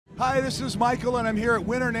Hi, this is Michael, and I'm here at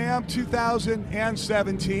Winter NAMM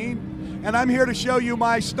 2017, and I'm here to show you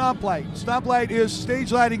my STOMPLIGHT. STOMPLIGHT is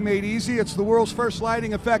stage lighting made easy. It's the world's first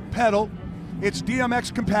lighting effect pedal. It's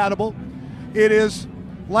DMX compatible. It is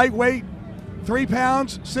lightweight, 3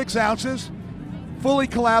 pounds, 6 ounces, fully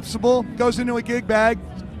collapsible, goes into a gig bag.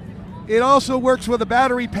 It also works with a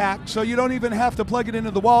battery pack, so you don't even have to plug it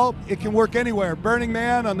into the wall. It can work anywhere. Burning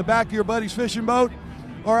Man, on the back of your buddy's fishing boat,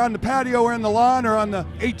 or on the patio or in the lawn, or on the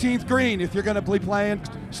 18th green if you're going to be playing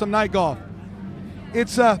some night golf.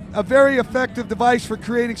 It's a very effective device for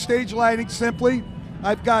creating stage lighting simply.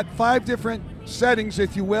 I've got 5 different settings,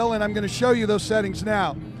 if you will, and I'm going to show you those settings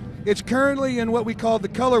now. It's currently in what we call the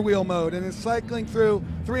color wheel mode, and it's cycling through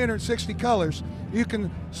 360 colors. You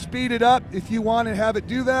can speed it up if you want to have it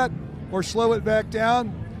do that, or slow it back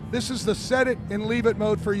down. This is the set it and leave it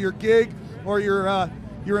mode for your gig or your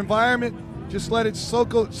environment. Just let it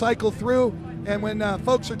cycle through, and when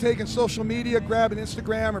folks are taking social media, grab an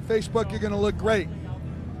Instagram or Facebook, you're going to look great.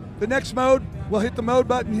 The next mode, we'll hit the mode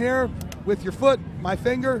button here with your foot, my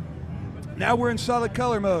finger. Now we're in solid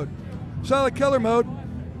color mode. Solid color mode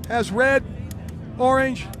has red,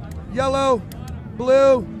 orange, yellow,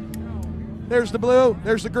 blue. There's the blue,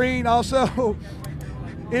 there's the green also.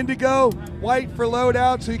 Indigo, white for load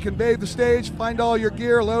out, so you can bathe the stage, find all your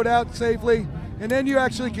gear, load out safely. And then you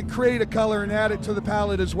actually can create a color and add it to the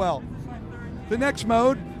palette as well. The next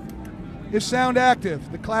mode is sound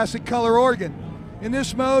active, the classic color organ. In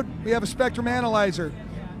this mode, we have a spectrum analyzer.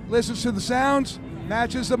 Listens to the sounds,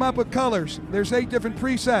 matches them up with colors. There's 8 different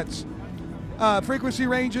presets. Frequency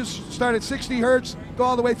ranges start at 60 hertz, go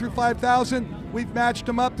all the way through 5,000. We've matched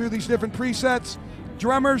them up through these different presets.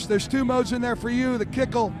 Drummers, there's 2 modes in there for you. The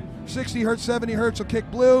kick'll 60 hertz, 70 hertz will kick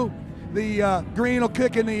blue. The green will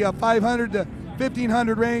kick in the 500 to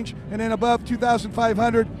 1500 range, and then above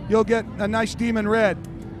 2500 you'll get a nice demon red.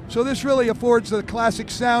 So this really affords the classic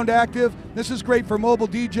sound active. This is great for mobile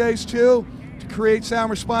DJs too, to create sound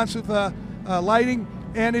responsive lighting,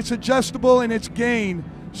 and it's adjustable in its gain.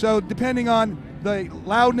 So depending on the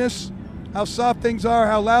loudness, how soft things are,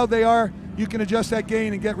 how loud they are, you can adjust that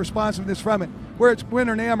gain and get responsiveness from it. Where it's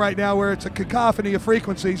Winter NAMM right now, where it's a cacophony of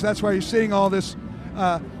frequencies, that's why you're seeing all this,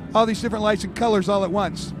 all these different lights and colors all at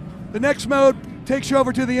once. The next mode takes you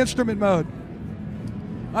over to the instrument mode.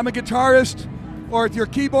 I'm a guitarist, or if you're a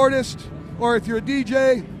keyboardist, or if you're a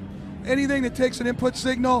DJ, anything that takes an input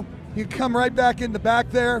signal, you can come right back in the back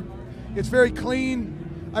there. It's very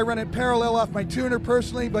clean. I run it parallel off my tuner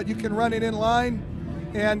personally, but you can run it in line.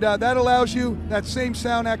 And that allows you that same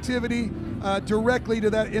sound activity directly to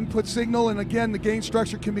that input signal. And again, the gain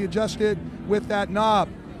structure can be adjusted with that knob.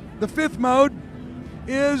 The 5th mode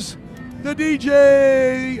is the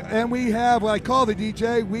DJ, and we have what I call the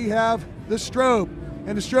DJ. We have the strobe,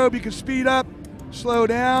 and the strobe you can speed up, slow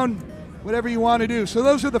down, whatever you want to do. So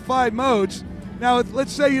those are the 5 modes. Now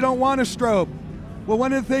let's say you don't want a strobe. Well,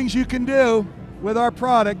 one of the things you can do with our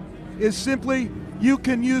product is simply you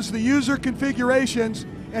can use the user configurations,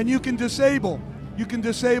 and you can disable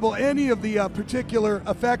any of the particular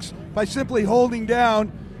effects by simply holding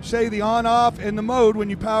down, say, the on off and the mode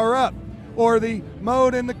when you power up, or the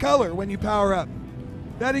mode and the color when you power up.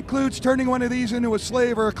 That includes turning one of these into a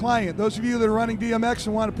slave or a client. Those of you that are running DMX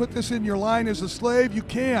and want to put this in your line as a slave, you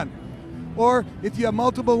can. Or if you have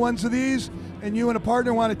multiple ones of these and you and a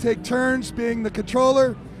partner want to take turns being the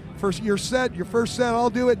controller for your set, your first set I'll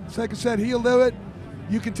do it, second set he'll do it,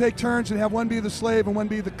 you can take turns and have one be the slave and one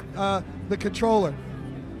be the controller.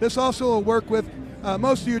 This also will work with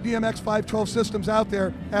most of your DMX 512 systems out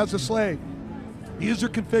there as a slave. User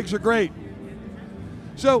configs are great.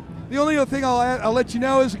 So the only other thing I'll let you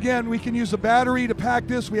know is, again, we can use a battery to pack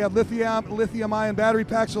this. We have lithium-ion battery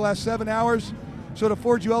packs that last 7 hours, so it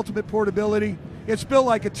affords you ultimate portability. It's built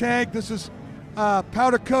like a tank. This is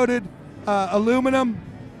powder-coated aluminum.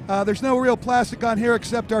 There's no real plastic on here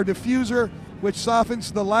except our diffuser, which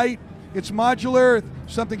softens the light. It's modular.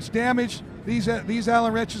 If something's damaged, these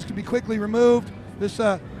Allen wrenches can be quickly removed. This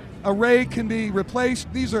array can be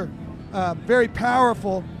replaced. These are very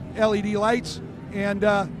powerful LED lights, and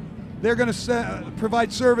they're going to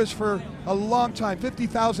provide service for a long time,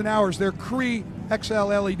 50,000 hours. They're Cree XL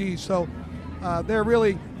LEDs, so they're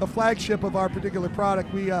really the flagship of our particular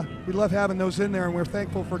product. We love having those in there, and we're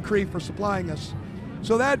thankful for Cree for supplying us.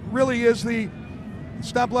 So that really is the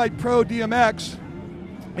STOMPLIGHT Pro DMX.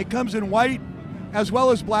 It comes in white as well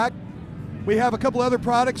as black. We have a couple other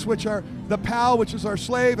products, which are the PAL, which is our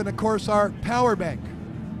slave, and of course our power bank.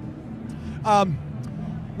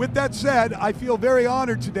 With that said, I feel very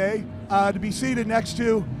honored today to be seated next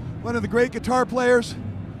to one of the great guitar players,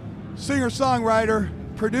 singer-songwriter,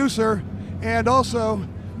 producer, and also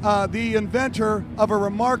the inventor of a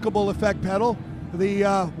remarkable effect pedal,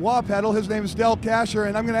 the wah pedal. His name is Del Kasher,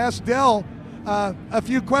 and I'm going to ask Del a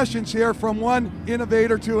few questions here, from one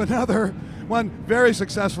innovator to another, one very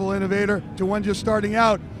successful innovator to one just starting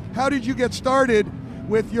out. How did you get started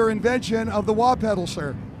with your invention of the wah pedal,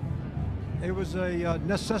 sir? It was a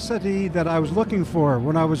necessity that I was looking for.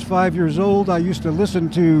 When I was 5 years old, I used to listen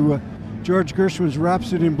to George Gershwin's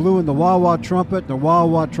Rhapsody in Blue and the wah-wah trumpet and the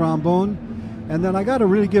wah-wah trombone. And then I got to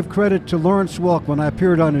really give credit to Lawrence Welk when I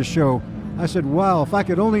appeared on his show. I said, wow, if I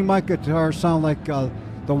could only my guitar sound like the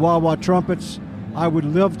wah-wah trumpets, I would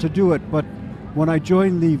love to do it. But when I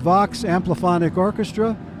joined the Vox Ampliphonic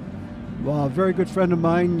Orchestra, a very good friend of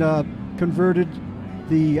mine converted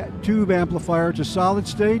the tube amplifier to solid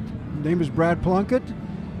state. His name is Brad Plunkett,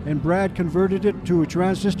 and Brad converted it to a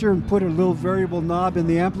transistor and put a little variable knob in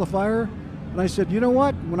the amplifier. And I said, you know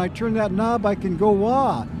what? When I turn that knob, I can go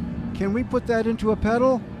wah. Can we put that into a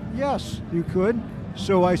pedal? Yes, you could.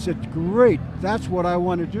 So I said, great, that's what I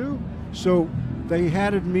want to do. So they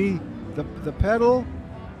handed me the pedal,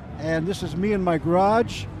 and this is me in my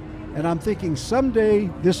garage, and I'm thinking someday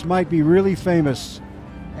this might be really famous.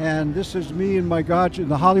 And this is me in my garage in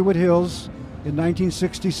the Hollywood Hills in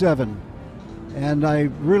 1967. And I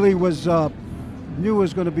really was knew it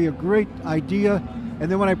was going to be a great idea. And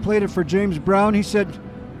then when I played it for James Brown, he said,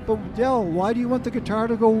 but Del, why do you want the guitar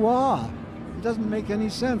to go wah? It doesn't make any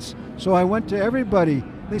sense. So I went to everybody.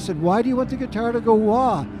 They said, why do you want the guitar to go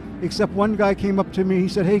wah? Except one guy came up to me. He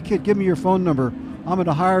said, hey kid, give me your phone number. I'm going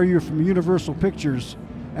to hire you from Universal Pictures,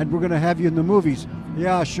 and we're going to have you in the movies.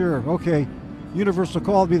 Yeah, sure, okay. Universal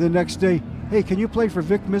called me the next day. Hey, can you play for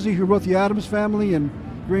Vic Mizzy, who wrote The Addams Family and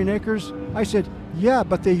Green Acres? I said, yeah,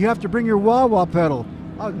 but you have to bring your wah-wah pedal.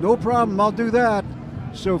 No problem, I'll do that.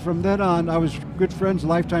 So from then on, I was good friends,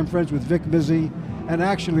 lifetime friends with Vic Mizzy, and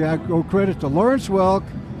actually I owe credit to Lawrence Welk,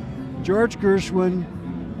 George Gershwin,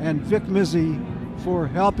 and Vic Mizzy for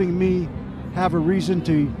helping me have a reason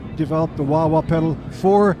to develop the wah-wah pedal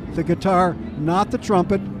for the guitar, not the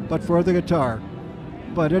trumpet, but for the guitar.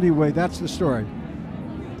 But anyway, that's the story.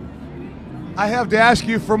 I have to ask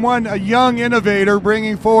you, from a young innovator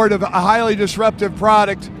bringing forward a highly disruptive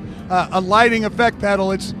product, a lighting effect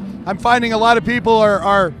pedal, I'm finding a lot of people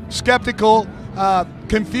are skeptical,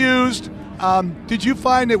 confused. Did you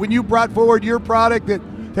find that when you brought forward your product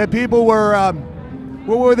that people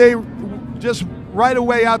were they just right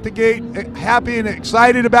away out the gate happy and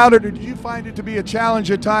excited about it, or did you find it to be a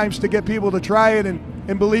challenge at times to get people to try it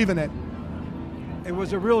and believe in it? It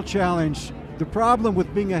was a real challenge. The problem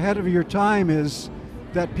with being ahead of your time is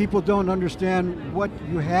that people don't understand what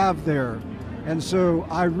you have there. And so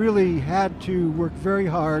I really had to work very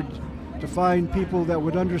hard to find people that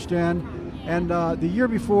would understand. And the year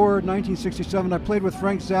before, 1967, I played with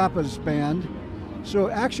Frank Zappa's band.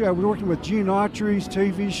 So actually I was working with Gene Autry's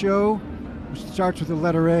TV show, which starts with the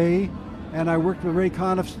letter A. And I worked with Ray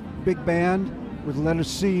Conniff's big band with the letter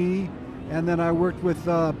C. And then I worked with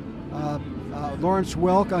Lawrence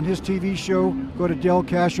Welk on his TV show. Go to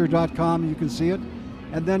delkasher.com, you can see it.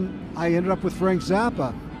 And then I ended up with Frank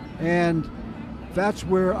Zappa. And that's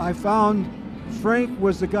where I found Frank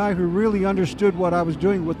was the guy who really understood what I was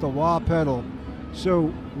doing with the wah pedal.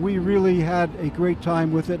 So we really had a great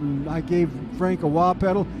time with it, and I gave Frank a wah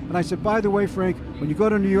pedal. And I said, by the way, Frank, when you go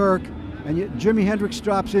to New York and Jimi Hendrix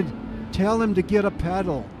drops in, tell him to get a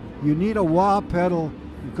pedal. You need a wah pedal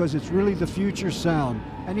because it's really the future sound.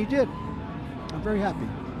 And he did. I'm very happy.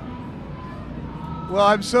 Well,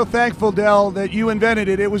 I'm so thankful, Del, that you invented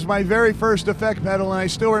it. It was my very first effect pedal, and I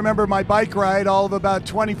still remember my bike ride all of about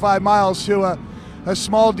 25 miles to a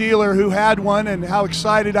small dealer who had one, and how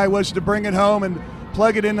excited I was to bring it home and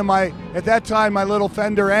plug it into at that time, my little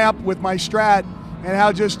Fender amp with my Strat, and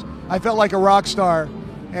how I felt like a rock star,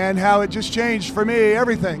 and how it just changed for me,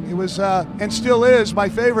 everything. It was, and still is, my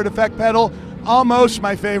favorite effect pedal, almost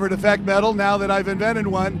my favorite effect pedal now that I've invented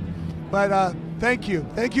one. But thank you.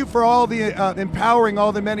 Thank you for all the empowering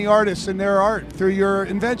all the many artists in their art through your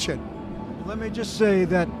invention. Let me just say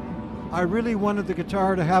that I really wanted the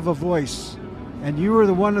guitar to have a voice, and you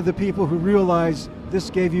were one of the people who realized this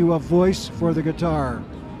gave you a voice for the guitar.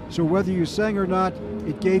 So whether you sang or not,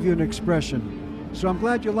 it gave you an expression. So I'm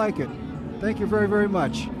glad you like it. Thank you very, very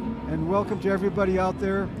much. And welcome to everybody out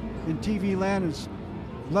there in TV land. It's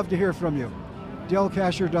love to hear from you.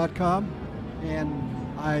 delkasher.com.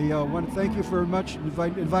 And I want to thank you very much for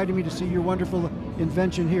inviting me to see your wonderful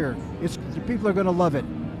invention here. The people are going to love it.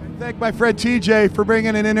 Thank my friend TJ for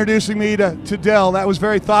bringing and introducing me to Del. That was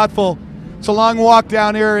very thoughtful. It's a long walk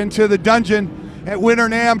down here into the dungeon at Winter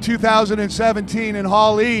NAMM 2017 in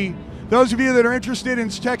Hall E. those of you that are interested in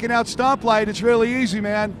checking out STOMPLIGHT, it's really easy,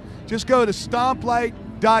 man. Just go to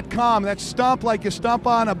STOMPLIGHT.com. That's stomp like you stomp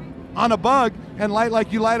on a bug, and light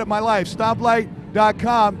like you light up my life.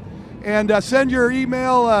 STOMPLIGHT.com. And send your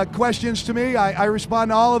email questions to me. I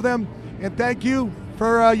respond to all of them. And thank you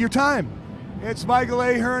for your time. It's Michael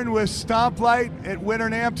Ahern with STOMPLIGHT at Winter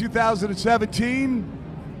NAMM 2017.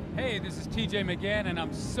 Hey, this is TJ McGann, and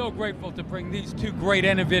I'm so grateful to bring these two great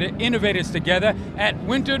innovators together at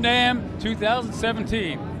Winter NAMM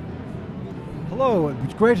 2017. Hello,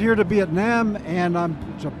 it's great here to be at NAMM, and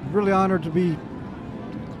it's a really honored to be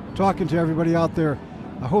talking to everybody out there.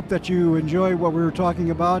 I hope that you enjoy what we were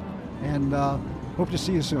talking about, and hope to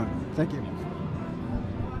see you soon. Thank you.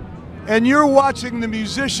 And you're watching the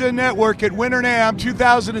Musician Network at Winter NAMM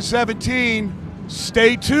 2017.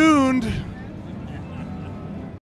 Stay tuned.